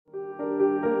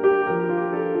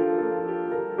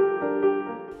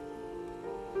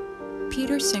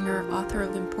Peter Singer, author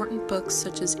of important books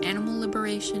such as Animal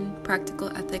Liberation, Practical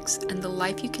Ethics, and The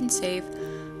Life You Can Save,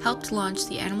 helped launch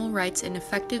the animal rights and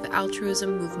effective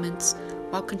altruism movements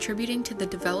while contributing to the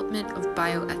development of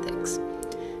bioethics.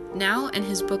 Now, in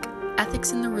his book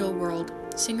Ethics in the Real World,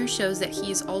 Singer shows that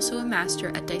he is also a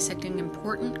master at dissecting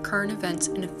important current events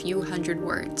in a few hundred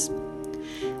words.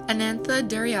 Anantha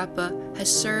Duraiappah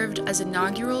has served as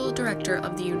inaugural director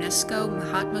of the UNESCO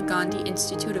Mahatma Gandhi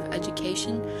Institute of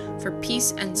Education for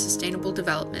Peace and Sustainable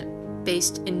Development,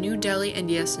 based in New Delhi,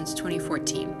 India since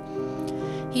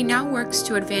 2014. He now works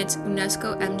to advance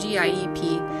UNESCO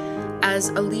MGIEP as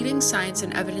a leading science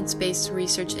and evidence-based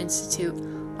research institute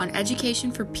on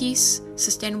education for peace,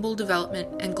 sustainable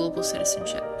development, and global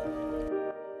citizenship.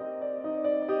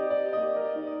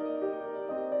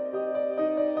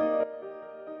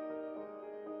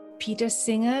 Peter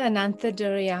Singer, Anantha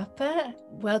Duraiappah,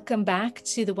 welcome back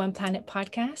to the One Planet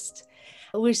podcast.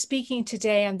 We're speaking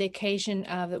today on the occasion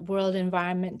of World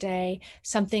Environment Day,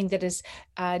 something that is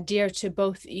dear to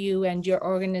both you and your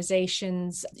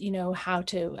organizations, how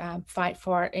to fight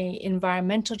for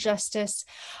environmental justice.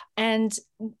 And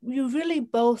you've really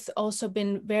both also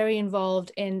been very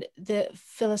involved in the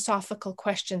philosophical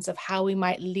questions of how we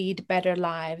might lead better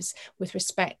lives with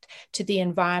respect to the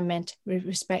environment, with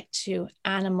respect to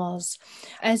animals.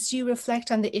 As you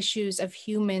reflect on the issues of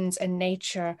humans and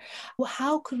nature,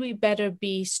 how could we better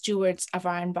be stewards of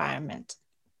our environment?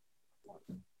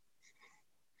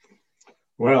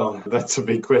 Well, that's a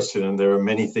big question, and there are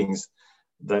many things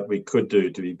that we could do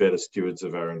to be better stewards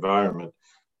of our environment.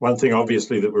 One thing,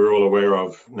 obviously, that we're all aware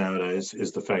of nowadays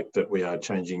is the fact that we are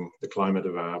changing the climate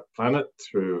of our planet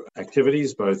through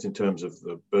activities, both in terms of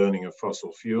the burning of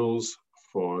fossil fuels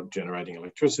for generating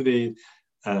electricity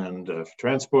and for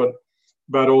transport,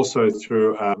 but also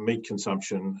through meat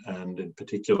consumption, and in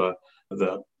particular,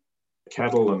 the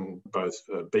cattle, and both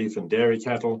beef and dairy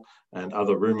cattle and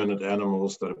other ruminant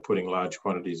animals that are putting large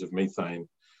quantities of methane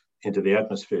into the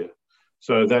atmosphere.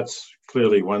 So that's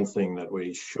clearly one thing that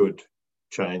we should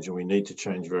change, and we need to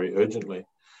change very urgently.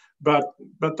 But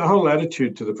the whole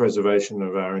attitude to the preservation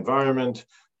of our environment,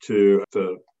 to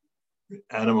the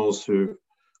animals who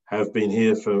have been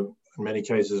here for, in many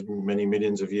cases, many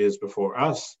millions of years before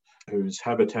us, whose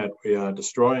habitat we are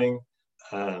destroying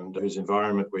and whose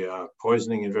environment we are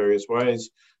poisoning in various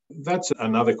ways, that's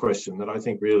another question that I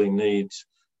think really needs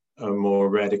a more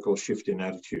radical shift in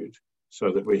attitude, so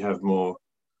that we have more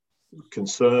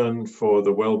concern for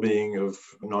the well-being of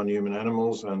non-human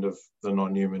animals and of the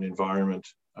non-human environment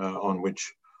on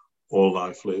which all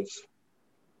life lives.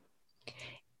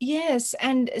 Yes,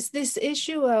 and it's this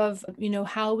issue of,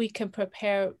 how we can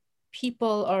prepare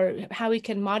people, or how we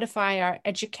can modify our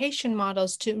education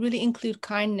models to really include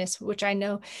kindness, which I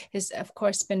know has, of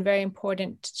course, been very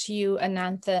important to you,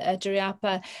 Anantha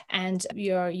Duraiappah, and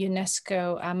your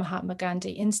UNESCO Mahatma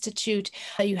Gandhi Institute.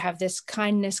 You have this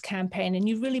kindness campaign, and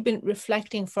you've really been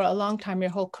reflecting for a long time,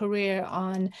 your whole career,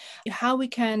 on how we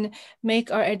can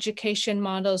make our education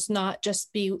models not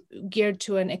just be geared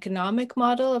to an economic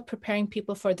model of preparing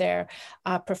people for their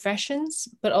professions,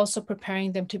 but also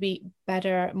preparing them to be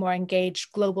better, more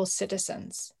engaged global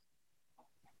citizens.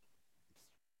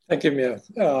 Thank you, Mia.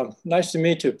 Nice to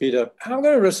meet you, Peter. I'm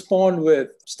going to respond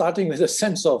starting with a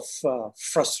sense of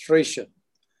frustration.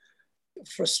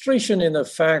 Frustration in the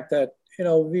fact that,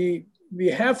 we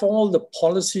have all the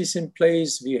policies in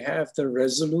place, we have the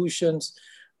resolutions.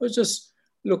 We're just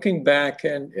looking back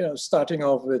and, starting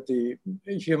off with the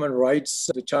human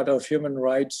rights, the Charter of Human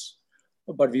Rights,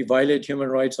 but we violate human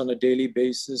rights on a daily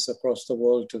basis across the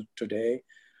world today.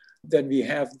 Then we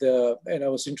have and I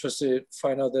was interested to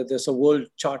find out that there's a World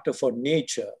Charter for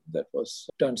Nature that was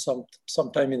done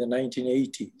sometime in the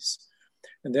 1980s.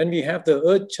 And then we have the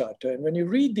Earth Charter. And when you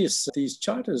read these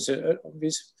charters,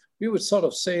 we would sort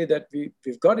of say that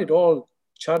we've got it all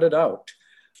charted out.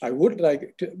 I would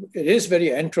like to, it is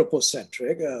very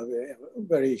anthropocentric,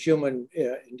 very human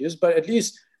induced, but at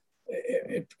least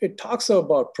it talks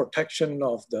about protection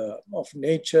of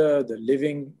nature, the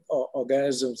living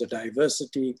organisms, the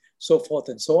diversity, so forth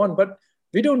and so on. But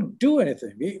we don't do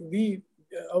anything.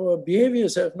 Our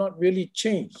behaviors have not really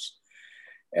changed.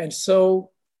 And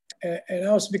so, and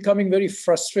I was becoming very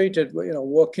frustrated,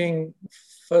 working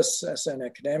first as an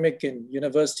academic in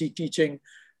university, teaching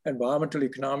environmental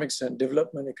economics and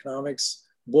development economics,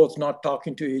 both not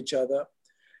talking to each other.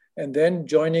 And then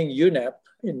joining UNEP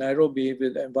in Nairobi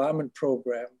with the environment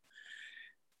program.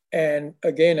 And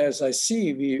again, as I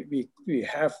see, we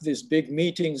have these big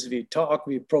meetings, we talk,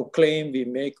 we proclaim, we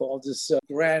make all these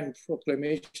grand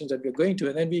proclamations that we're going to,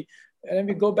 and then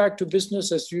we go back to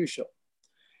business as usual.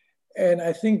 And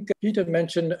I think Peter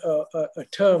mentioned a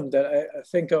term that I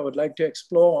think I would like to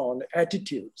explore on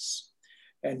attitudes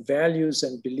and values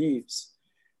and beliefs.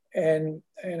 And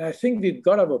I think we've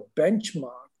got our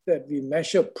benchmark that we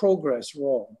measure progress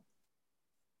wrong.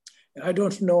 And I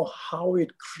don't know how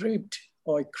it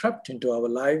crept into our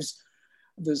lives.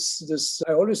 This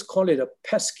I always call it a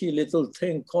pesky little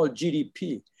thing called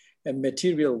GDP and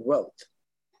material wealth.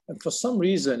 And for some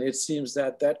reason, it seems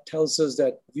that tells us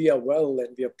that we are well and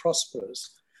we are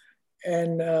prosperous.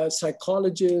 And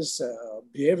psychologists,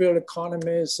 behavioral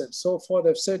economists, and so forth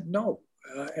have said no.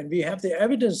 And we have the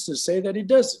evidence to say that it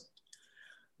doesn't.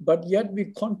 But yet we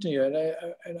continue.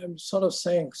 And I'm sort of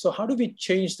saying, so how do we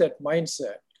change that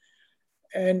mindset?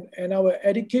 And our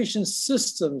education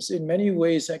systems, in many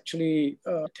ways, actually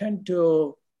tend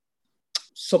to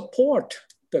support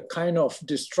the kind of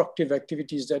destructive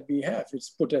activities that we have. It's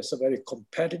put as a very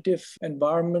competitive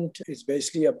environment. It's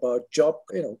basically about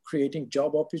creating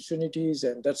job opportunities,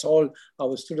 and that's all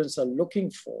our students are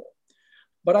looking for.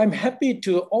 But I'm happy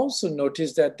to also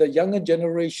notice that the younger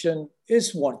generation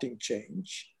is wanting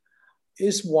change,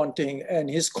 and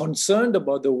is concerned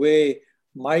about the way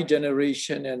my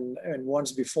generation and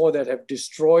ones before that have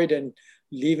destroyed and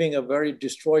leaving a very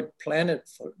destroyed planet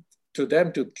to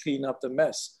them to clean up the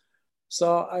mess.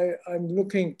 So I'm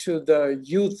looking to the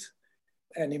youth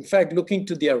and in fact looking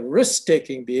to their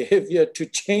risk-taking behavior to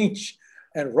change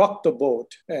and rock the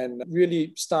boat and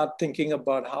really start thinking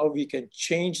about how we can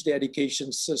change the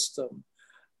education system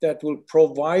that will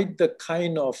provide the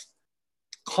kind of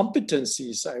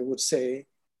competencies, I would say,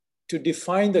 to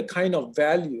define the kind of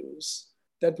values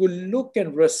that will look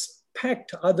and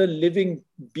respect other living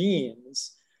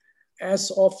beings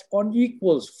as of on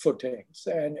equal footings,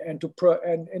 and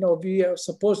we are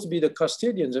supposed to be the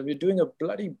custodians, and we're doing a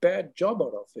bloody bad job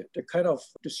out of it. They're kind of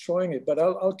destroying it. But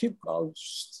I'll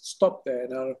stop there,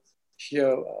 and I'll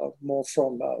hear more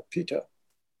from Peter.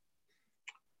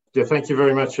 Yeah, thank you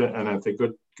very much, Anantha.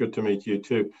 Good to meet you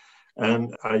too.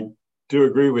 And I do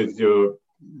agree with your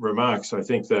remarks. I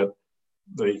think that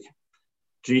the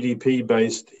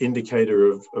GDP-based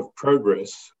indicator of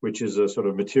progress, which is a sort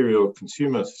of material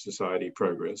consumer society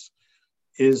progress,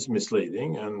 is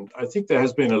misleading. And I think there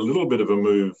has been a little bit of a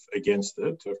move against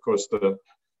it. Of course, the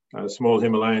small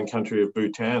Himalayan country of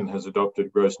Bhutan has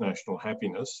adopted gross national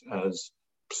happiness as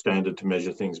standard to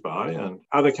measure things by. And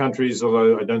other countries,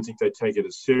 although I don't think they take it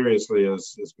as seriously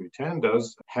as Bhutan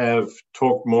does, have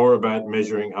talked more about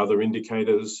measuring other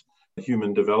indicators. The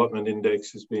Human Development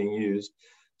Index is being used.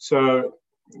 So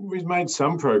we've made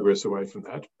some progress away from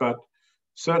that, but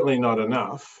certainly not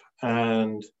enough.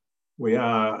 And we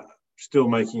are still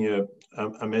making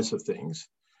a mess of things.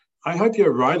 I hope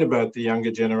you're right about the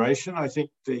younger generation. I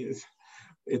think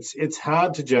it's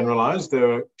hard to generalize.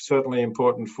 There are certainly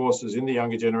important forces in the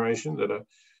younger generation that are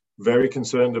very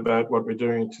concerned about what we're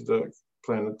doing to the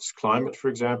planet's climate, for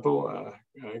example.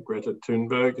 Greta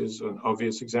Thunberg is an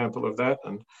obvious example of that,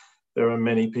 and there are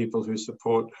many people who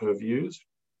support her views.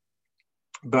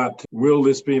 But will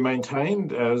this be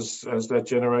maintained as that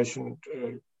generation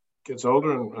gets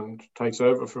older and takes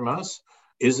over from us?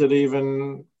 Is it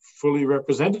even fully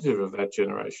representative of that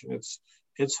generation?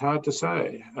 It's hard to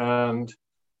say. And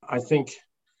I think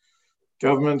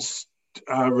governments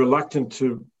are reluctant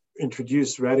to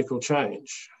introduce radical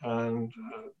change. And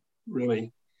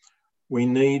really, we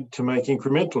need to make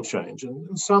incremental change. And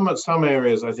in some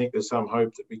areas, I think there's some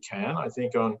hope that we can. I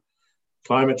think on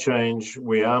climate change,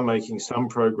 we are making some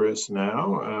progress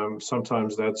now.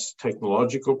 Sometimes that's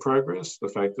technological progress, the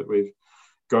fact that we've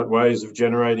got ways of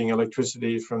generating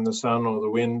electricity from the sun or the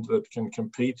wind that can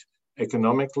compete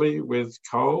economically with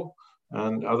coal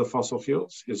and other fossil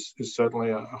fuels is certainly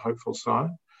a hopeful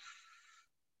sign.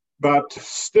 But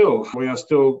still, we are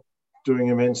still doing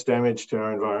immense damage to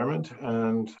our environment,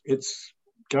 and it's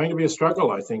going to be a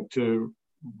struggle, I think, to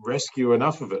rescue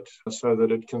enough of it so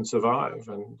that it can survive.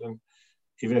 And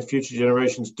even if future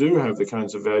generations do have the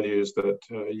kinds of values that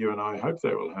you and I hope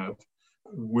they will have,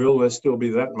 will there still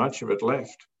be that much of it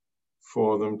left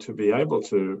for them to be able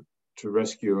to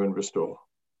rescue and restore?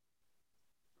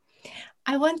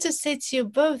 I want to say to you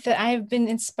both that I've been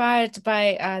inspired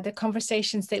by the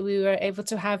conversations that we were able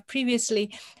to have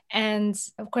previously. And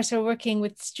of course, we're working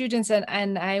with students,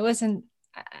 and I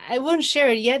won't share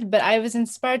it yet, but I was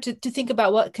inspired to think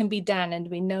about what can be done. And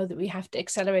we know that we have to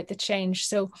accelerate the change.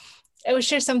 So I will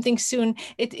share something soon.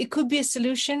 It could be a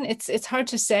solution. It's hard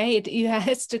to say. You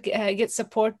has to get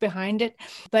support behind it.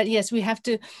 But yes, we have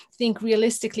to think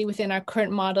realistically within our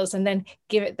current models and then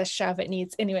give it the shove it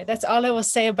needs. Anyway, that's all I will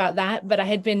say about that. But I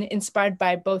had been inspired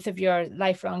by both of your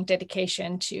lifelong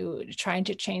dedication to trying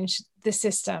to change the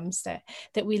systems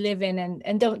that we live in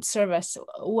and don't serve us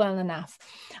well enough.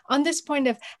 On this point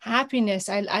of happiness,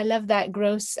 I love that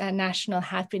gross national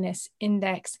happiness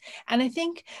index. And I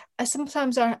think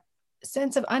sometimes our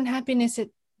sense of unhappiness,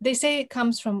 they say it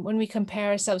comes from when we compare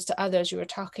ourselves to others. You were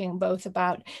talking both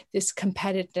about this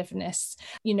competitiveness,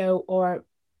 or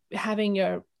having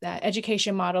your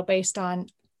education model based on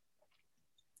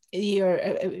your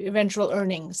eventual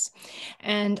earnings.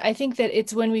 And I think that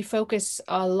it's when we focus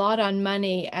a lot on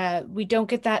money, we don't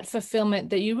get that fulfillment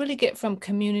that you really get from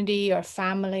community or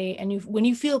family. And when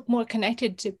you feel more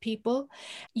connected to people,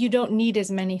 you don't need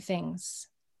as many things.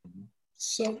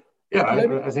 So yeah,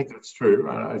 I think that's true.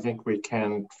 I think we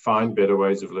can find better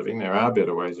ways of living. There are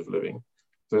better ways of living.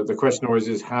 The question always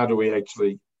is, how do we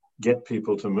actually get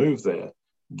people to move there,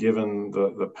 given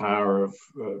the power of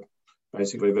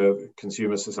basically the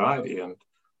consumer society and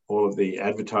all of the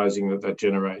advertising that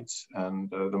generates and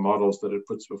the models that it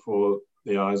puts before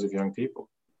the eyes of young people.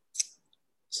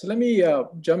 So let me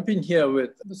jump in here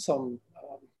with some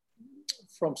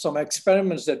from some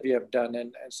experiments that we have done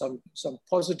and some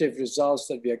positive results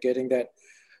that we are getting that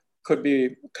could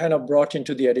be kind of brought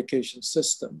into the education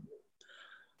system.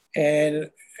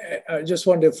 And I just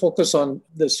want to focus on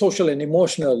the social and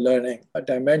emotional learning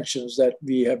dimensions that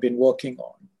we have been working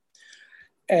on.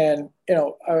 And,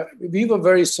 we were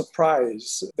very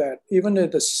surprised that even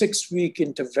at the 6-week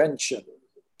intervention,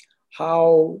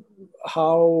 how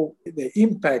the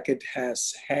impact it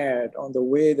has had on the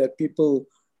way that people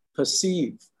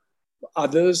perceive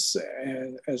others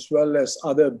as well as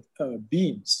other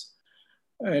beings.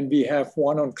 And we have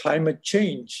one on climate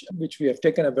change, which we have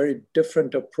taken a very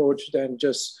different approach than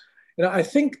just, I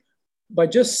think by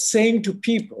just saying to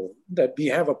people that we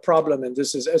have a problem and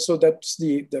this is, so that's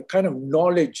the kind of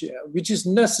knowledge which is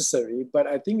necessary, but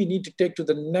I think we need to take to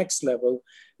the next level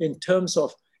in terms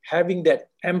of having that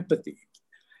empathy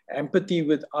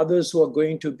with others who are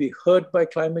going to be hurt by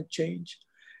climate change,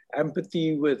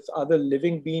 empathy with other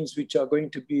living beings which are going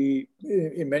to be,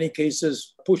 in many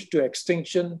cases, pushed to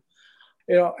extinction.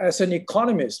 As an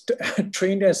economist,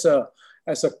 trained as a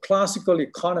classical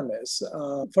economist,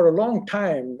 for a long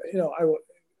time,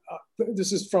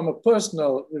 this is from a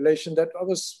personal relation that I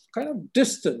was kind of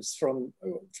distanced from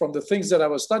the things that I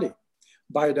was studying,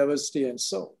 biodiversity and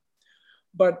so.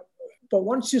 But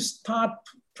once you start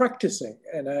practicing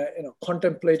and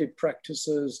contemplative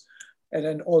practices, and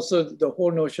then also the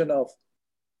whole notion of,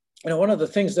 one of the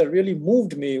things that really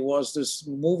moved me was this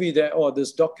movie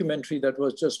this documentary that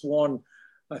was just won,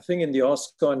 I think in the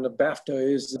Oscar and the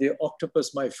BAFTA, is The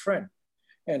Octopus, My Friend,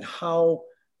 and how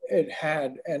it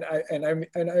had, and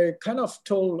I kind of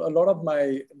told a lot of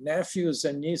my nephews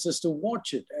and nieces to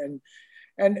watch it,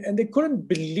 and they couldn't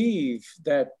believe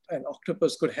that an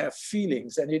octopus could have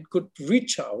feelings and it could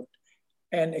reach out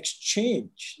and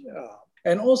exchange.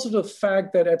 And also the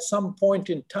fact that at some point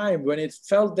in time, when it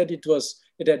felt that it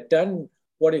had done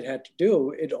what it had to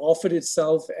do, it offered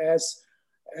itself as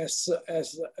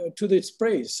to its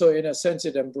praise. So in a sense,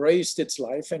 it embraced its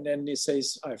life, and then it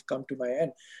says, "I've come to my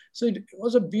end." So it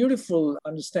was a beautiful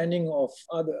understanding of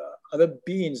other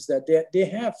beings, that they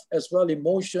have as well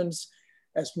emotions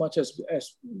as much as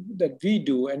that we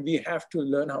do, and we have to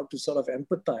learn how to sort of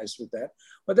empathize with that.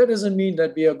 But that doesn't mean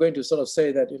that we are going to sort of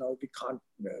say that we can't,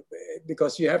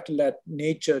 because you have to let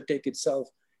nature take itself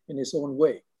in its own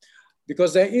way.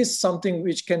 Because there is something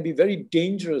which can be very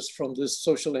dangerous from this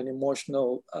social and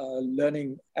emotional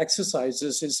learning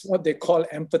exercises, is what they call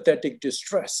empathetic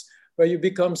distress, where you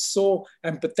become so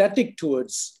empathetic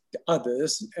towards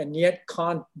others and yet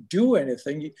can't do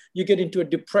anything. You get into a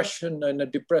depression and a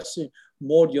depressive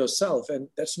mode yourself, and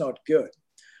that's not good.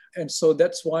 And so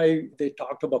that's why they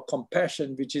talked about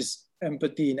compassion, which is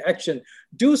empathy in action.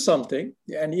 Do something,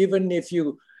 and even if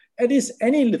it is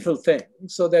any little thing,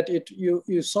 so that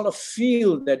you sort of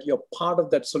feel that you're part of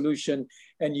that solution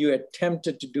and you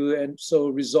attempted to do, and so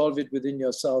resolve it within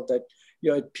yourself, that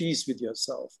you're at peace with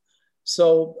yourself.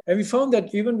 So, and we found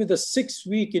that even with a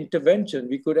 6-week intervention,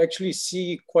 we could actually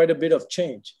see quite a bit of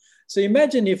change. So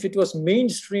imagine if it was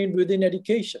mainstreamed within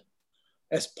education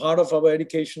as part of our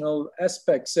educational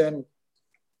aspects. And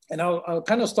I'll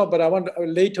kind of stop, but I want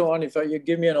later on, if you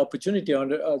give me an opportunity,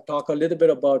 I'll talk a little bit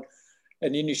about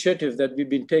an initiative that we've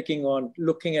been taking on,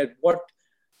 looking at what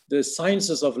the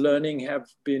sciences of learning have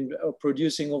been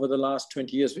producing over the last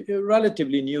 20 years, a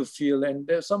relatively new field. And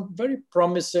there's some very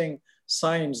promising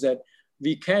signs that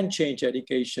we can change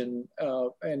education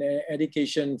and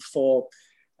education for,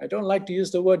 I don't like to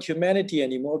use the word humanity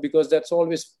anymore because that's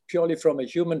always purely from a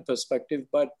human perspective,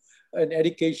 but an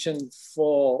education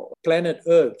for planet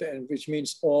Earth, and which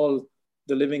means all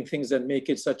the living things that make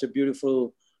it such a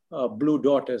beautiful blue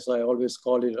dot, as I always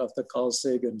call it, after Carl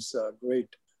Sagan's great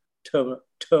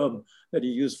term that he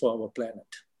used for our planet.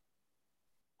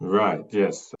 Right,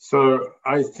 yes. So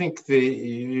I think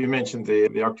you mentioned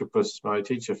the Octopus, My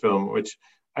Teacher film, which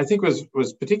I think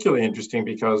was particularly interesting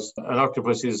because an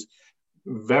octopus is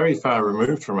very far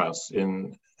removed from us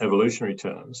in evolutionary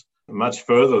terms, much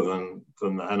further than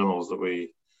the animals that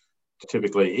we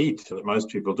typically eat, that most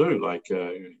people do, like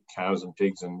cows and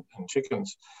pigs and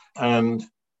chickens. And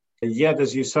yet,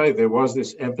 as you say, there was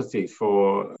this empathy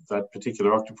for that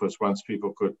particular octopus once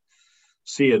people could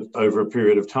see it over a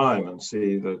period of time and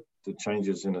see the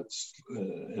changes in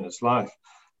its life.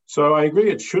 So I agree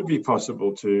it should be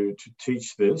possible to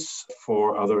teach this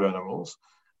for other animals,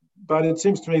 but it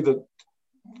seems to me that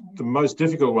the most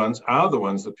difficult ones are the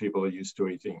ones that people are used to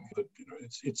eating.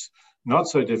 It's not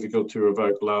so difficult to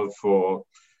evoke love for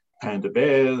panda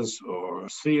bears or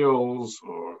seals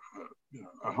or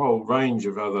a whole range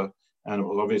of other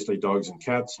animals, obviously dogs and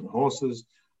cats and horses,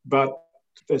 but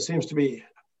there seems to be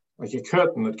like a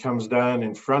curtain that comes down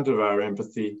in front of our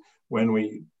empathy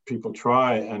when people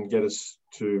try and get us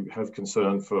to have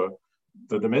concern for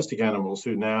the domestic animals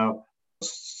who now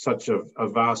such a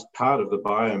vast part of the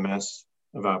biomass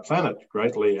of our planet,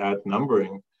 greatly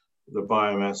outnumbering the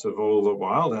biomass of all the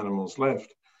wild animals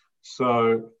left.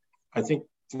 So I think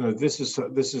this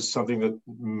is something that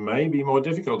may be more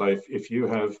difficult if you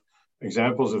have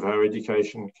examples of how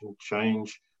education can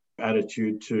change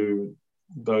attitude to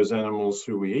those animals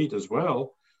who we eat as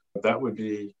well. That would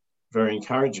be very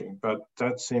encouraging, but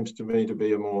that seems to me to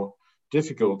be a more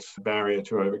difficult barrier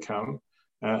to overcome.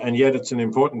 And yet it's an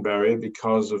important barrier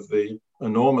because of the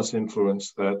enormous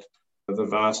influence that the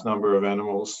vast number of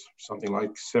animals, something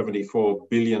like 74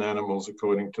 billion animals,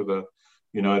 according to the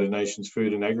United Nations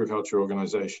Food and Agriculture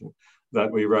Organization,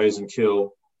 that we raise and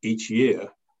kill each year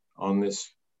on this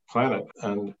planet.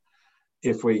 And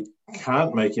if we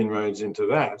can't make inroads into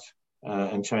that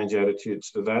and change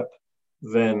attitudes to that,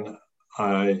 then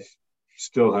I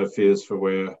still have fears for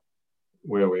where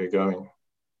we're going.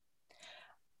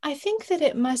 I think that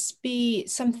it must be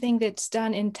something that's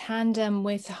done in tandem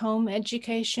with home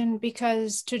education,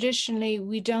 because traditionally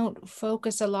we don't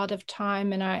focus a lot of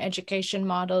time in our education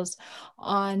models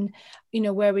on,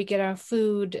 where we get our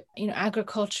food,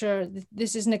 agriculture.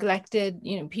 This is neglected.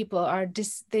 People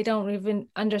they don't even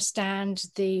understand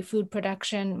the food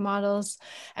production models.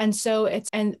 And so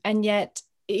and yet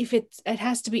if it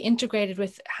has to be integrated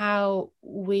with how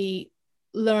we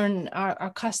learn our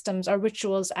customs, our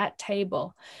rituals at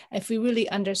table. If we really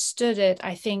understood it,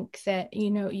 I think that,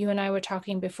 you and I were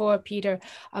talking before, Peter,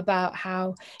 about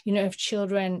how, when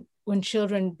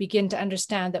children begin to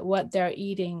understand that what they're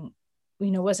eating,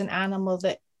 was an animal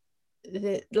that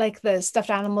like the stuffed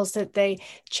animals that they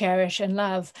cherish and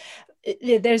love,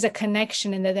 there's a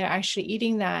connection in that they're actually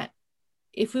eating that.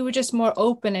 If we were just more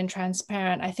open and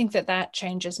transparent, I think that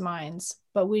changes minds.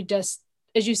 But we just,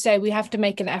 as you say, we have to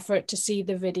make an effort to see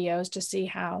the videos, to see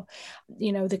how,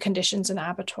 the conditions in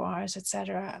abattoirs,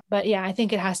 etc. But yeah, I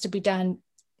think it has to be done,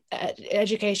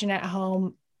 education at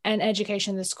home and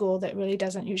education in the school that really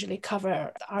doesn't usually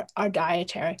cover our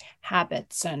dietary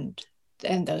habits and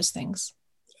those things.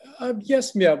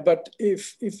 Yes, Mia, but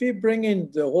if we bring in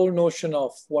the whole notion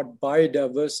of what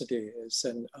biodiversity is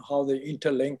and how the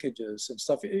interlinkages and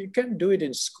stuff, you can do it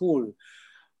in school.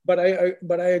 But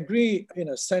I agree in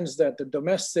a sense that the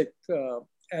domestic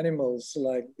animals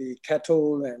like the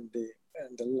cattle and the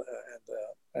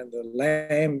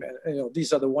lamb,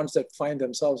 these are the ones that find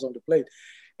themselves on the plate,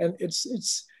 and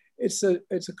it's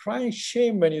a crying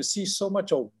shame when you see so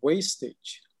much of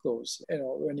wastage goes.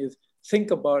 When you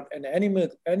think about an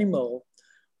animal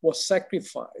was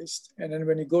sacrificed, and then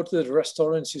when you go to the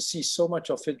restaurants, you see so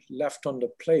much of it left on the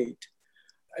plate.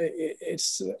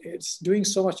 It's doing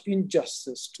so much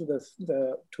injustice to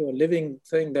to a living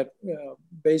thing that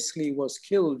basically was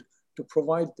killed to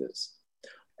provide this.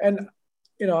 And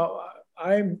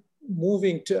I'm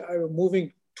moving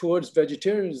towards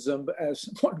vegetarianism as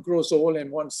one grows old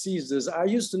and one sees this. I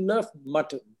used to love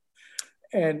mutton,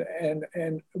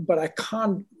 but I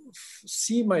can't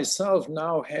see myself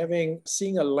now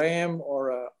seeing a lamb or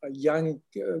a young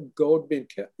goat being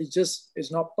killed.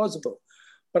 It's not possible.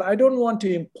 But I don't want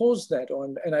to impose that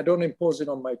on, and I don't impose it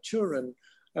on my children.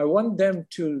 I want them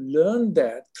to learn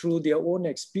that through their own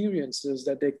experiences,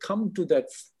 that they come to that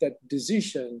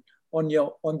decision on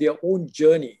their own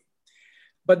journey.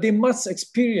 But they must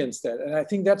experience that. And I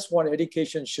think that's what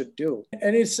education should do.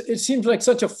 And it seems like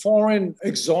such a foreign,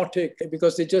 exotic,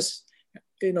 because they just,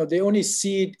 they only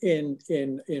see it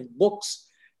in books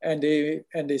and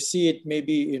they see it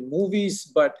maybe in movies,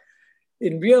 but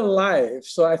in real life.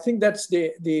 So I think that's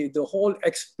the whole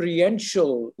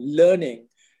experiential learning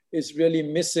is really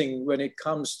missing when it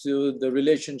comes to the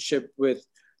relationship with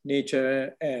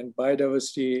nature and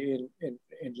biodiversity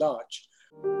in large.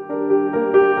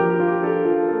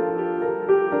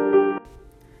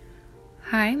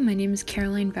 Hi, my name is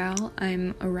Caroline Val.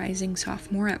 I'm a rising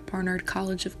sophomore at Barnard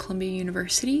College of Columbia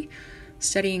University,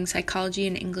 studying psychology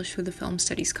and English with a film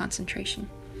studies concentration.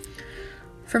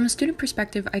 From a student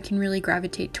perspective, I can really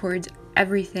gravitate towards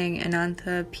everything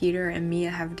Anantha, Peter, and Mia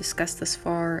have discussed thus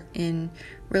far in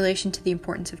relation to the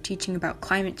importance of teaching about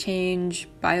climate change,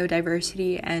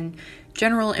 biodiversity, and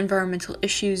general environmental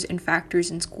issues and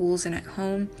factors in schools and at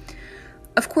home.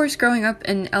 Of course, growing up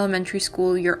in elementary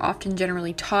school, you're often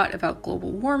generally taught about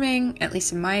global warming, at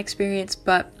least in my experience,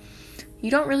 but you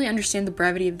don't really understand the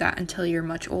brevity of that until you're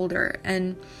much older.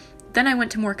 And then I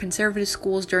went to more conservative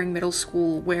schools during middle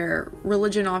school, where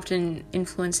religion often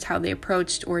influenced how they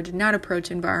approached or did not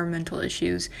approach environmental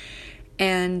issues.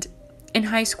 And in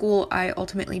high school, I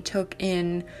ultimately took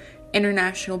an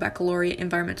International Baccalaureate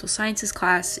Environmental Sciences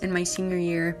class in my senior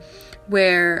year,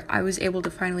 where I was able to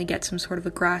finally get some sort of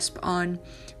a grasp on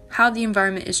how the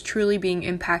environment is truly being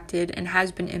impacted and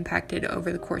has been impacted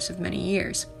over the course of many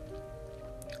years.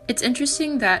 It's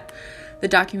interesting that the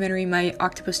documentary My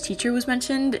Octopus Teacher was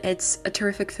mentioned. It's a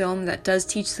terrific film that does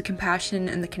teach the compassion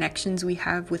and the connections we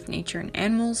have with nature and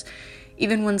animals,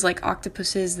 even ones like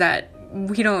octopuses that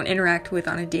we don't interact with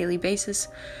on a daily basis.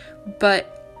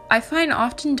 But I find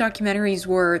often documentaries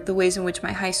were the ways in which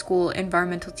my high school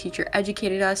environmental teacher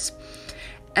educated us,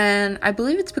 and I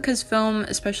believe it's because film,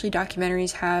 especially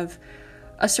documentaries, have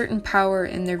a certain power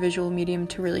in their visual medium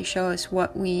to really show us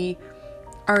what we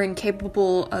are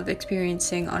incapable of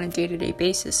experiencing on a day-to-day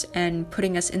basis and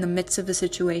putting us in the midst of a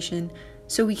situation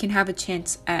so we can have a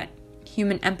chance at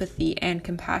human empathy and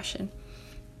compassion.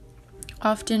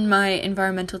 Often my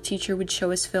environmental teacher would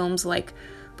show us films like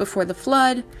Before the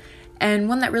Flood, and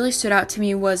one that really stood out to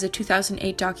me was a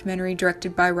 2008 documentary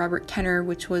directed by Robert Kenner,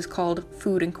 which was called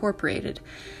Food Incorporated.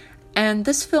 And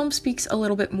this film speaks a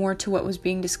little bit more to what was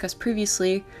being discussed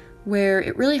previously, where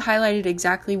it really highlighted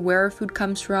exactly where our food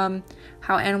comes from,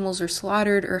 how animals are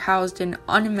slaughtered or housed in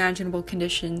unimaginable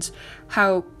conditions,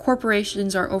 how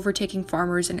corporations are overtaking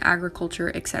farmers and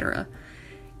agriculture, etc.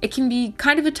 It can be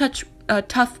kind of a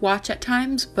tough watch at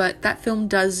times, but that film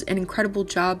does an incredible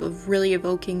job of really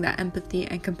evoking that empathy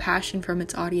and compassion from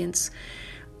its audience,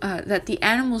 that the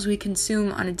animals we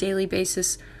consume on a daily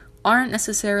basis aren't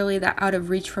necessarily that out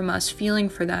of reach from us feeling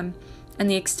for them, and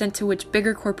the extent to which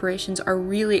bigger corporations are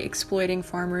really exploiting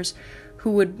farmers who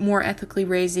would more ethically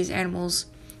raise these animals,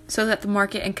 so that the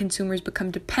market and consumers become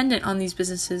dependent on these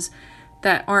businesses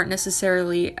that aren't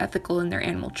necessarily ethical in their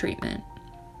animal treatment.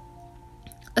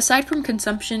 Aside from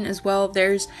consumption as well,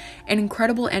 there's an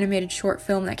incredible animated short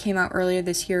film that came out earlier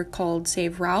this year called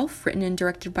Save Ralph, written and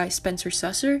directed by Spencer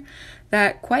Susser,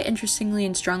 that quite interestingly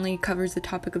and strongly covers the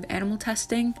topic of animal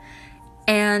testing.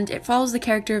 And it follows the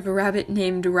character of a rabbit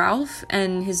named Ralph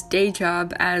and his day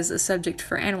job as a subject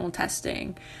for animal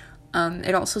testing.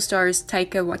 It also stars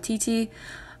Taika Waititi,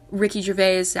 Ricky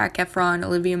Gervais, Zac Efron,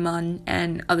 Olivia Munn,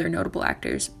 and other notable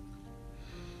actors.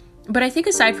 But I think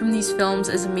aside from these films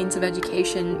as a means of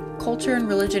education, culture and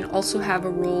religion also have a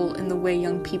role in the way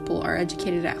young people are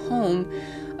educated at home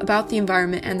about the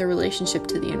environment and their relationship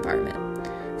to the environment.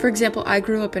 For example, I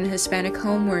grew up in a Hispanic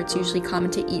home where it's usually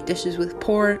common to eat dishes with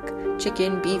pork,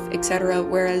 chicken, beef, etc.,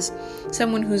 whereas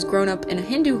someone who's grown up in a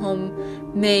Hindu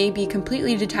home may be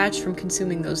completely detached from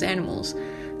consuming those animals.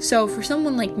 So for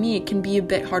someone like me, it can be a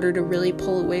bit harder to really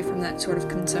pull away from that sort of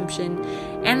consumption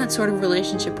and that sort of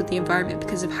relationship with the environment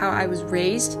because of how I was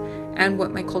raised and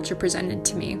what my culture presented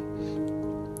to me.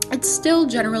 It's still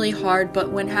generally hard,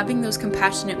 but when having those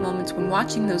compassionate moments when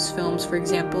watching those films, for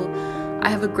example, I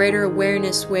have a greater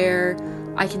awareness where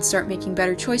I can start making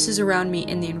better choices around me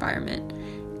in the environment.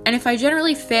 And if I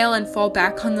generally fail and fall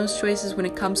back on those choices when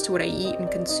it comes to what I eat and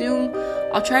consume,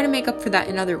 I'll try to make up for that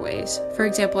in other ways. For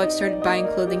example, I've started buying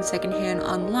clothing secondhand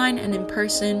online and in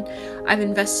person. I've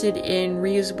invested in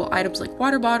reusable items like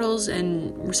water bottles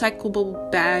and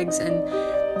recyclable bags, and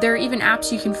there are even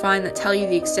apps you can find that tell you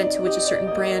the extent to which a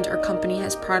certain brand or company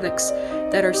has products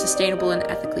that are sustainable and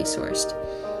ethically sourced.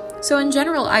 So in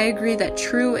general, I agree that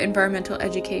true environmental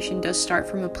education does start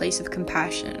from a place of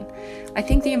compassion. I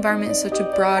think the environment is such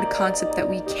a broad concept that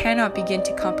we cannot begin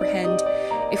to comprehend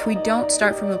if we don't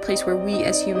start from a place where we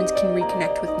as humans can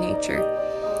reconnect with nature.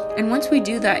 And once we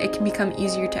do that, it can become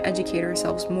easier to educate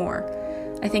ourselves more.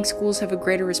 I think schools have a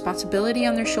greater responsibility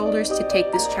on their shoulders to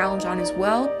take this challenge on as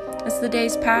well as the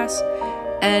days pass,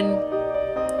 and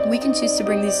we can choose to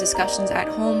bring these discussions at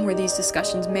home where these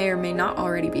discussions may or may not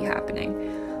already be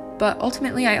happening. But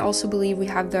ultimately, I also believe we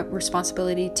have the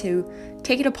responsibility to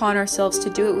take it upon ourselves to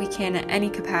do what we can at any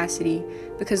capacity,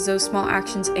 because those small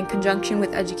actions in conjunction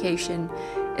with education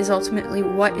is ultimately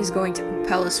what is going to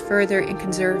propel us further in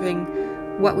conserving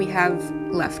what we have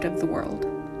left of the world.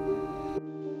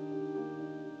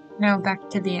 Now back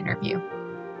to the interview.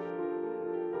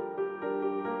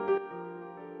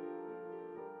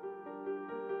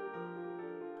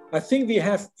 I think we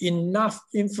have enough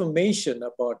information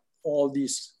about all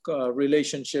these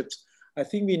relationships. I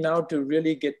think we now to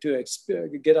really get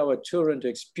our children to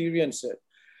experience it.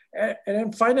 And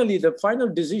then finally, the final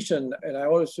decision, and I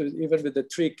also, even with the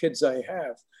 3 kids I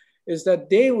have, is that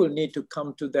they will need to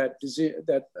come to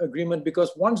that agreement,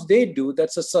 because once they do,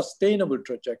 that's a sustainable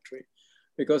trajectory,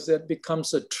 because that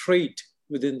becomes a trait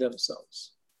within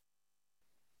themselves.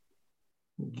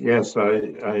 Yes,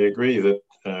 I agree that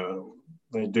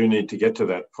they do need to get to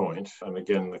that point. And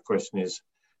again, the question is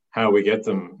how we get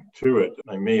them to it.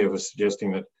 And Mia was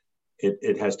suggesting that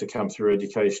it has to come through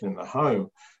education in the home.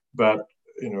 But,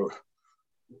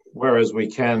 whereas we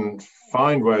can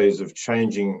find ways of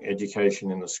changing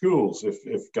education in the schools,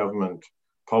 if government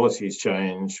policies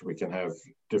change, we can have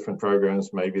different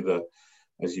programs. Maybe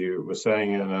as you were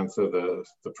saying, Anantha,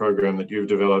 the program that you've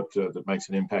developed that makes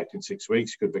an impact in 6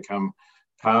 weeks could become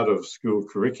part of school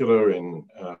curricula in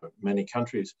many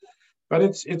countries. But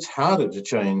it's harder to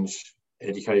change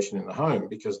education in the home,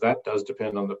 because that does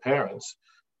depend on the parents,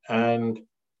 and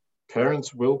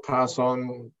parents will pass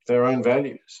on their own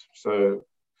values. So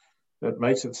that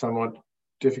makes it somewhat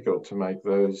difficult to make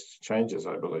those changes,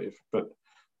 I believe. But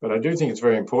I do think it's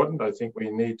very important. I think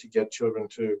we need to get children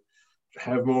to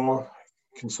have more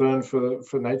concern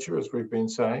for nature, as we've been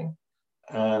saying.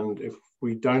 And if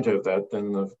we don't have that,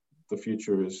 then the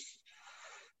future is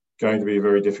going to be a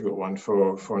very difficult one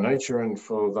for nature and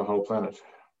for the whole planet.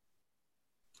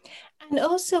 And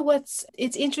also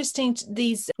it's interesting,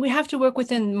 we have to work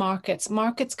within markets.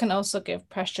 Markets can also give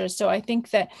pressure. So I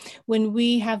think that when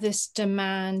we have this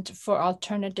demand for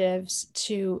alternatives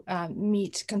to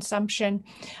meat consumption,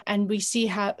 and we see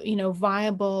how,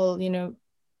 viable,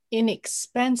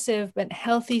 inexpensive but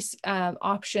healthy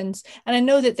options, and I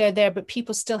know that they're there, but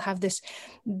people still have this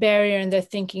barrier in their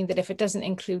thinking that if it doesn't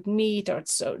include meat, or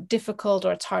it's so difficult,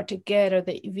 or it's hard to get, or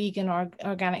the vegan or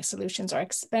organic solutions are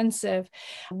expensive,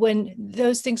 when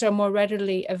those things are more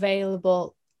readily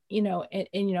available,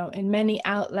 in many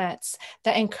outlets,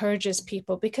 that encourages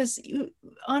people, because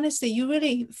honestly, you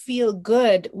really feel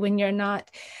good when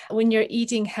you're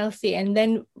eating healthy. And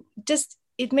then just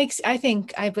it makes,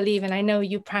 I believe, and I know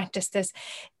you practice this,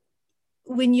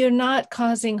 when you're not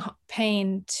causing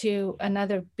pain to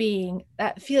another being,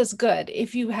 that feels good.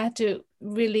 If you had to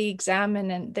really examine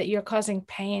and that you're causing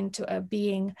pain to a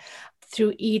being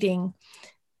through eating,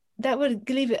 that would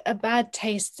leave a bad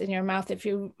taste in your mouth if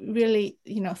you really,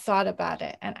 thought about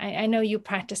it. And I know you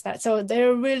practice that. So there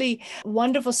are really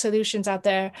wonderful solutions out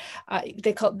there.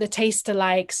 They call it the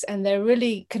taste-alikes, and they're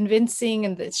really convincing,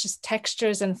 and it's just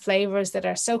textures and flavors that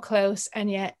are so close,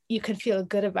 and yet you can feel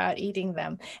good about eating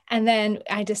them. And then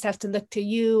I just have to look to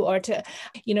you, or to,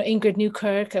 Ingrid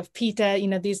Newkirk of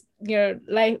PETA, these,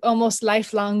 almost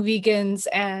lifelong vegans,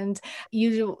 and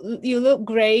you look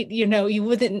great. You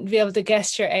wouldn't be able to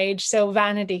guess your age. So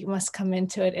vanity must come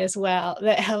into it as well.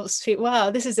 That helps people.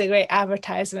 Wow, this is a great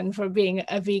advertisement for being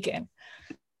a vegan.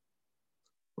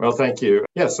 Well, thank you.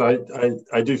 Yes, I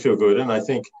do feel good. And I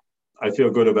think I feel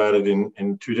good about it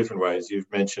in 2 different ways.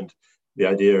 You've mentioned the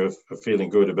idea of feeling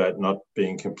good about not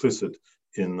being complicit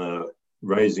in the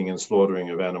raising and slaughtering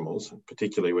of animals,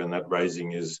 particularly when that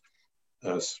raising is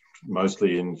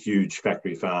mostly in huge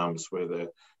factory farms where they're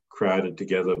crowded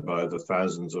together by the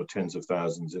thousands or tens of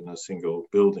thousands in a single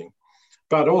building.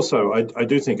 But also, I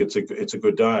do think it's a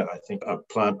good diet. I think a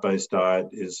plant-based diet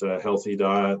is a healthy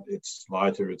diet. It's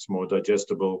lighter, it's more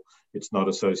digestible. It's not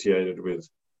associated with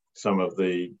some of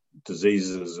the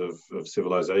diseases of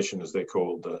civilization, as they're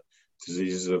called, the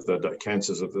diseases of the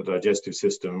cancers of the digestive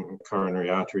system, coronary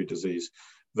artery disease,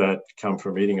 that come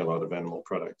from eating a lot of animal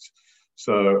products.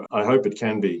 So I hope it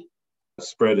can be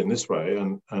spread in this way.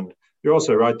 And you're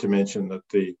also right to mention that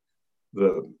the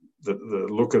the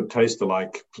look and taste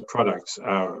alike products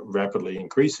are rapidly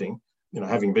increasing.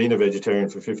 Having been a vegetarian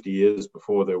for 50 years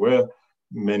before there were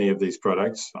many of these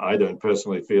products, I don't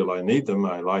personally feel I need them.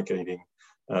 I like eating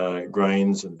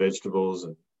grains and vegetables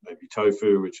and maybe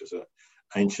tofu, which is an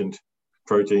ancient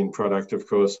protein product, of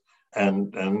course,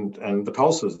 and the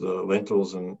pulses, the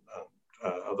lentils and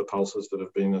other pulses that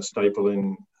have been a staple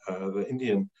in the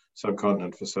Indian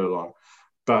subcontinent for so long.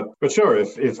 But sure,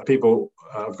 if people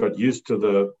have got used to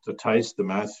the taste, the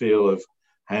mouthfeel of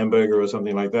hamburger or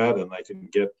something like that, and they can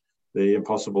get the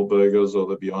Impossible Burgers or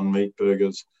the Beyond Meat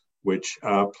burgers, which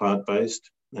are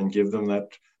plant-based, and give them that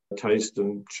taste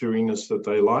and chewiness that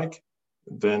they like,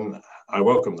 then I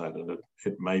welcome that, and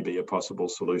it may be a possible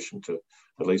solution to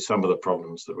at least some of the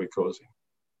problems that we're causing.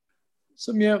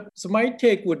 So my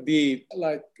take would be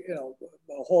like,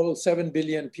 a whole 7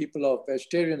 billion people of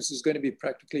vegetarians is going to be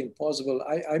practically impossible.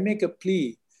 I make a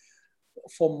plea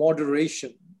for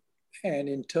moderation, and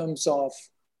in terms of,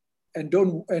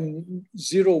 and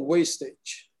zero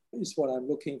wastage is what I'm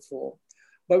looking for.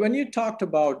 But when you talked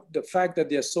about the fact that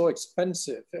they're so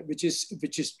expensive, which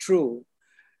is true,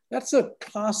 that's a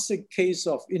classic case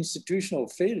of institutional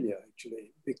failure,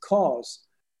 actually, because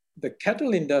the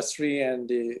cattle industry and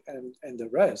the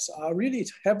rest are really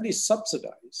heavily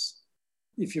subsidized.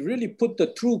 If you really put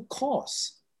the true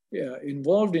costs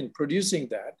involved in producing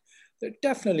that, they're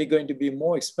definitely going to be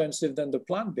more expensive than the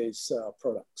plant-based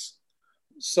products.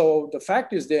 So the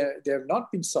fact is they have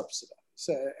not been subsidized.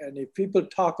 And if people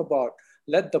talk about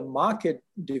let the market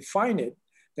define it,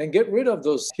 then get rid of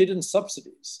those hidden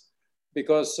subsidies,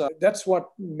 because that's what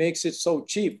makes it so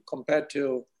cheap compared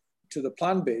to the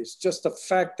plant-based. Just the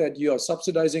fact that you are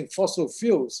subsidizing fossil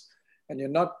fuels and you're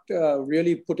not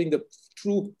really putting the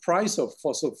true price of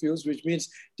fossil fuels, which means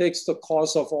takes the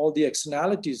cost of all the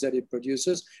externalities that it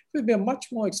produces, it would be a much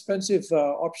more expensive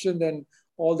option than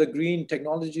all the green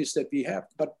technologies that we have.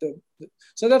 But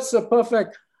so that's a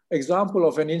perfect example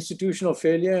of an institutional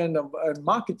failure and a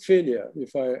market failure,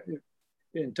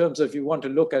 in terms of, if you want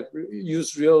to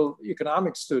use real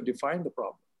economics to define the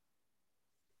problem.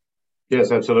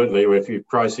 Yes, absolutely. If you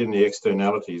price in the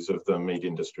externalities of the meat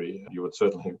industry, it would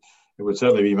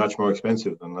certainly be much more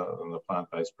expensive than the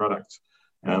plant-based products.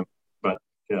 But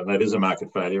that is a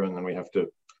market failure, and then we have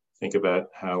to think about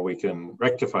how we can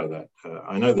rectify that.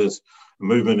 I know there's a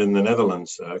movement in the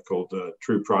Netherlands called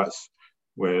True Price,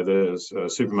 where there's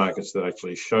supermarkets that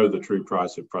actually show the true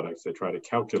price of products. They try to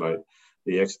calculate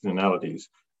the externalities,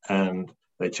 and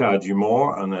they charge you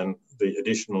more, and then the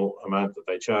additional amount that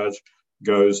they charge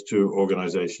goes to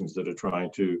organizations that are trying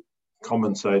to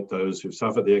compensate those who've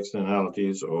suffered the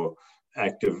externalities or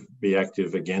be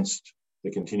active against the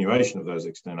continuation of those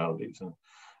externalities. And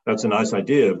that's a nice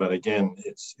idea, but again,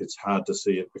 it's hard to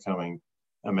see it becoming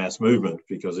a mass movement,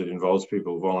 because it involves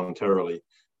people voluntarily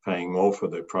paying more for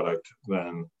their product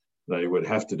than they would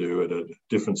have to do at a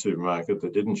different supermarket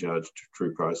that didn't charge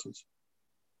true prices.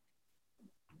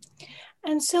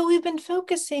 And so we've been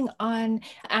focusing on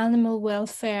animal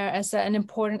welfare as an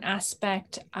important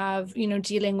aspect of,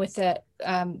 dealing with the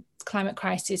climate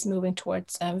crisis, moving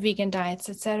towards vegan diets,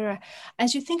 etc.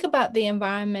 As you think about the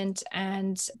environment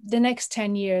and the next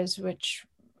 10 years, which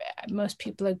most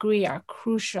people agree are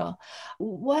crucial,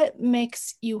 what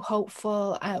makes you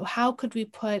hopeful? How could we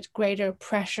put greater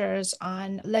pressures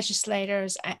on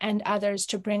legislators and others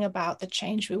to bring about the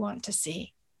change we want to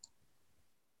see?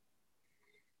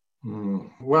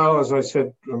 Well, as I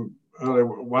said earlier,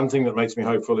 one thing that makes me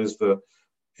hopeful is the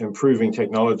improving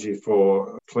technology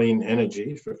for clean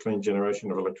energy, for clean generation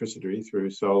of electricity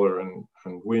through solar and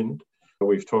wind.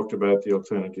 We've talked about the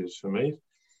alternatives for meat.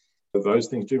 Those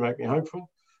things do make me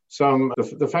hopeful.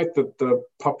 The fact that the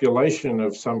population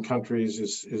of some countries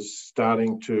is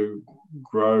starting to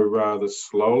grow rather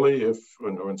slowly,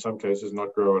 or in some cases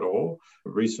not grow at all.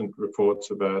 Recent reports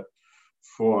about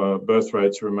birth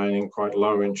rates remaining quite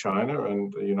low in China,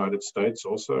 and the United States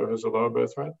also has a lower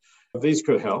birth rate. These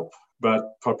could help,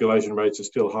 but population rates are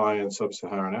still high in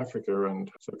sub-Saharan Africa,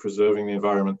 and so preserving the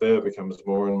environment there becomes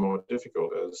more and more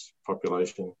difficult as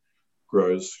population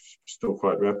grows still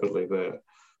quite rapidly there.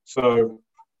 So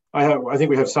I think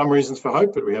we have some reasons for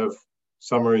hope, but we have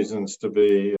some reasons to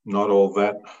be not all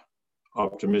that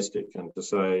optimistic, and to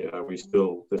say there's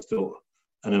still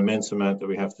an immense amount that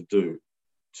we have to do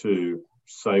to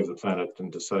save the planet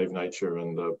and to save nature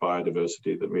and the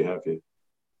biodiversity that we have here.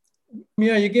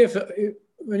 Yeah,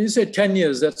 when you say 10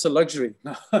 years, that's a luxury.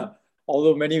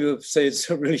 Although many will say it's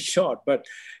really short, but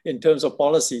in terms of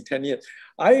policy, 10 years.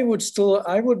 I would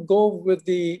go with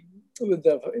the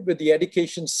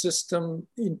education system,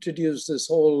 introduce this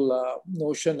whole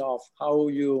notion of how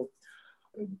you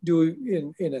do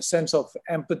in a sense of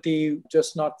empathy,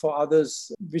 just not for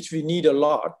others, which we need a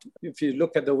lot. If you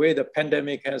look at the way the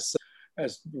pandemic has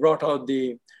brought out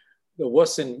the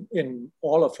worst in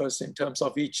all of us in terms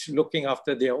of each looking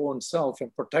after their own self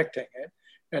and protecting it,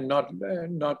 and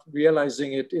not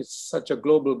realizing it's such a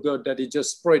global good that it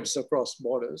just spreads across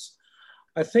borders.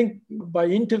 I think by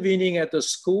intervening at the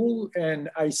school, and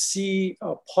I see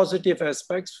positive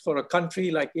aspects for a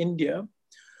country like India,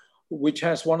 which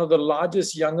has one of the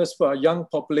largest young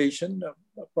population,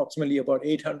 approximately about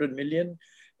 800 million,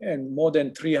 and more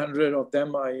than 300 of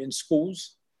them are in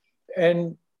schools.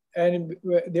 And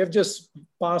they've just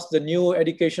passed the new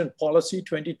education policy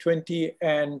 2020,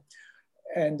 and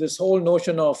this whole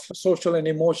notion of social and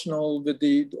emotional with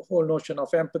the whole notion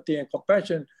of empathy and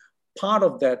compassion, part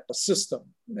of that system.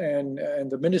 And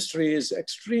the ministry is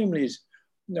extremely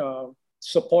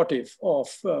supportive of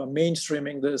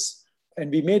mainstreaming this. And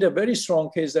we made a very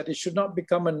strong case that it should not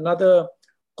become another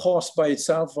course by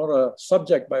itself or a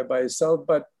subject by itself,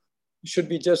 but it should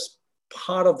be just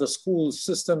part of the school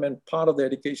system and part of the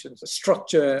education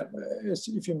structure,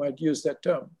 if you might use that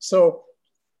term. So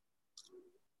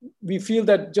we feel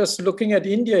that just looking at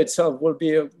India itself will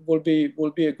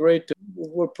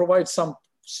provide some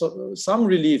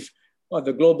relief at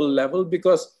the global level,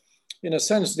 because in a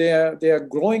sense they are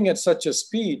growing at such a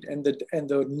speed, and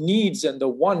the needs and the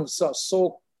wants are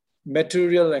so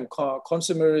material and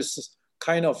consumerist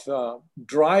kind of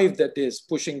drive that is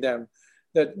pushing them,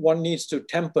 that one needs to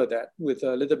temper that with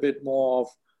a little bit more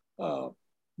of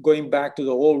going back to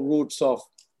the old roots of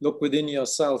look within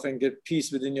yourself and get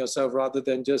peace within yourself, rather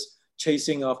than just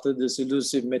chasing after this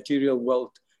elusive material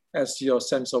wealth as your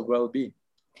sense of well-being.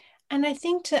 And I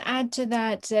think to add to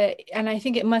that, and I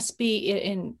think it must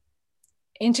be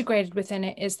integrated within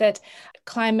it, is that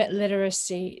climate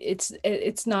literacy,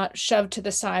 it's not shoved to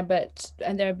the side,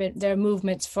 and there are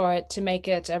movements for it to make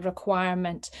it a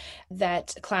requirement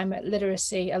that climate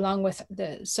literacy, along with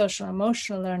the social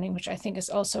emotional learning, which I think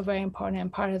is also very important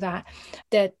and part of that,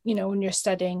 when you're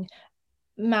studying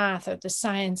math or the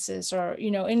sciences or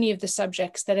any of the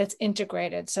subjects, that it's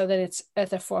integrated so that it's at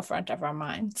the forefront of our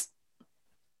minds.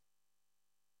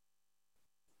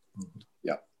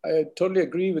 Yeah, I totally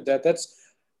agree with that.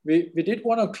 We did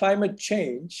one on climate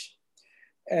change,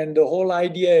 and the whole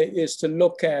idea is to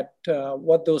look at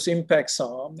what those impacts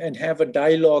are and have a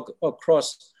dialogue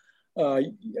across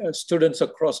students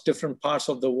across different parts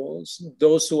of the world,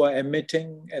 those who are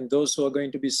emitting and those who are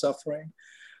going to be suffering,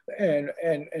 and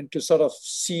to sort of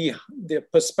see their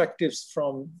perspectives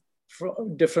from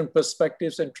different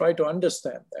perspectives and try to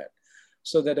understand that,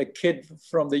 so that a kid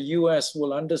from the US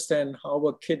will understand how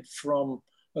a kid from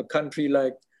a country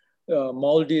like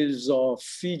Maldives or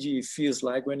Fiji feels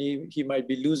like when he might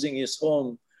be losing his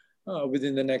home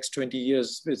within the next 20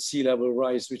 years with sea level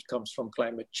rise, which comes from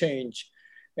climate change,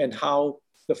 and how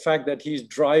the fact that he's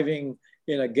driving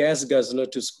in a gas guzzler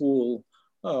to school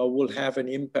will have an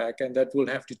impact, and that will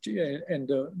have to, and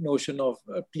the notion of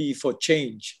a plea for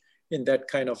change in that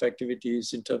kind of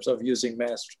activities in terms of using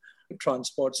mass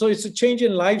transport. So it's a change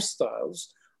in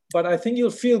lifestyles. But I think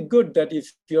you'll feel good that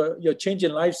if your change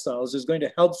in lifestyles is going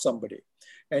to help somebody,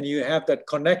 and you have that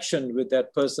connection with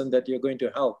that person that you're going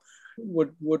to help,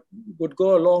 would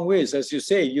go a long ways. As you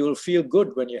say, you'll feel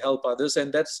good when you help others,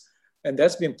 and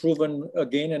that's been proven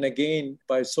again and again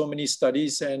by so many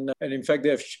studies. And in fact,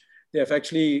 they have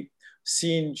actually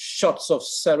seen shots of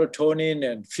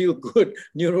serotonin and feel good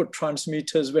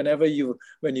neurotransmitters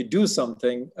when you do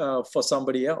something for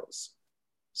somebody else.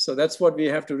 So that's what we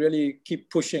have to really keep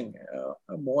pushing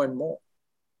more and more.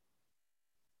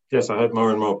 Yes, I hope more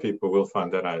and more people will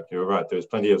find that out. You're right. There's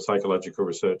plenty of psychological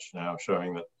research now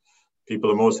showing that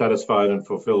people are more satisfied and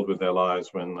fulfilled with their lives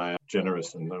when they are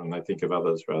generous and when they think of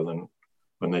others rather than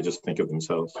when they just think of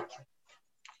themselves.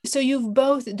 So you've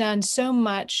both done so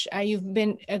much. You've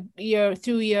been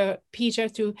through your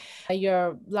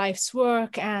life's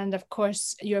work, and of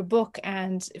course your book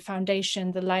and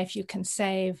foundation, The Life You Can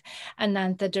Save,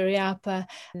 Anantha Duraiappah,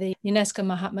 the UNESCO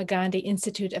Mahatma Gandhi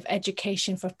Institute of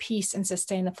Education for Peace and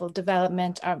Sustainable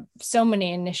Development, are so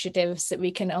many initiatives that we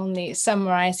can only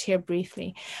summarize here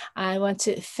briefly. I want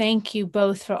to thank you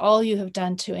both for all you have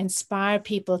done to inspire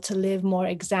people to live more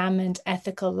examined,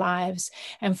 ethical lives,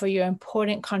 and for your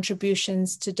important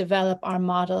contributions to develop our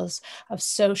models of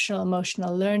social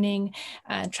emotional learning,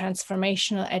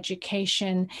 transformational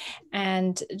education,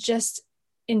 and just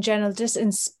in general, just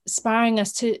inspiring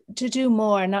us to do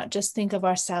more, not just think of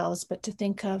ourselves, but to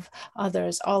think of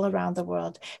others all around the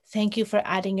world. Thank you for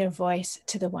adding your voice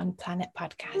to the One Planet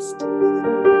podcast.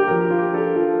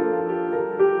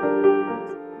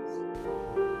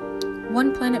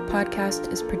 One Planet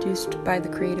Podcast is produced by The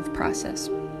Creative Process.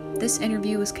 This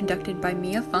interview was conducted by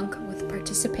Mia Funk with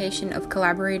participation of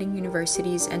collaborating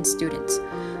universities and students.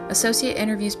 Associate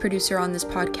Interviews producer on this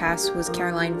podcast was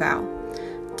Caroline Val.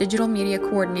 Digital media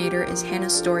coordinator is Hannah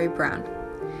Story Brown.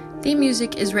 Theme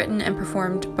music is written and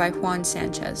performed by Juan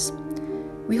Sanchez.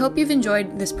 We hope you've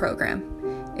enjoyed this program.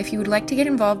 If you would like to get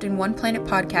involved in One Planet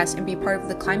Podcast and be part of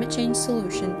the climate change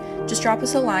solution, just drop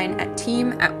us a line at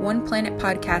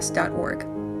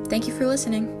team@oneplanetpodcast.org. Thank you for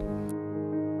listening.